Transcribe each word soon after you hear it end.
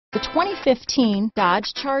The 2015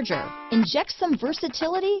 Dodge Charger. Inject some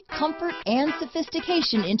versatility, comfort, and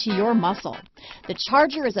sophistication into your muscle. The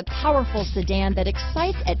Charger is a powerful sedan that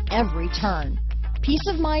excites at every turn. Peace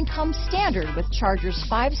of mind comes standard with Charger's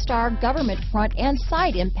 5-star government front and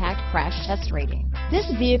side impact crash test rating. This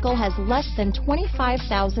vehicle has less than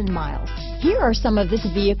 25,000 miles. Here are some of this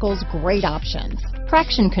vehicle's great options: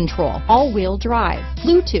 traction control, all-wheel drive,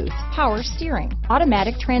 Bluetooth, power steering,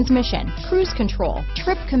 automatic transmission, cruise control,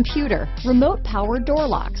 trip computer, remote power door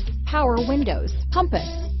locks, power windows, compass,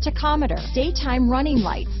 tachometer, daytime running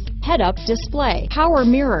lights, head-up display, power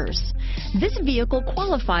mirrors. This vehicle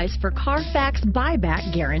qualifies for Carfax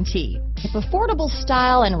buyback guarantee. If affordable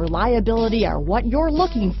style and reliability are what you're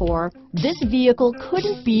looking for, this vehicle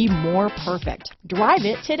couldn't be more perfect. Drive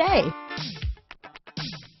it today.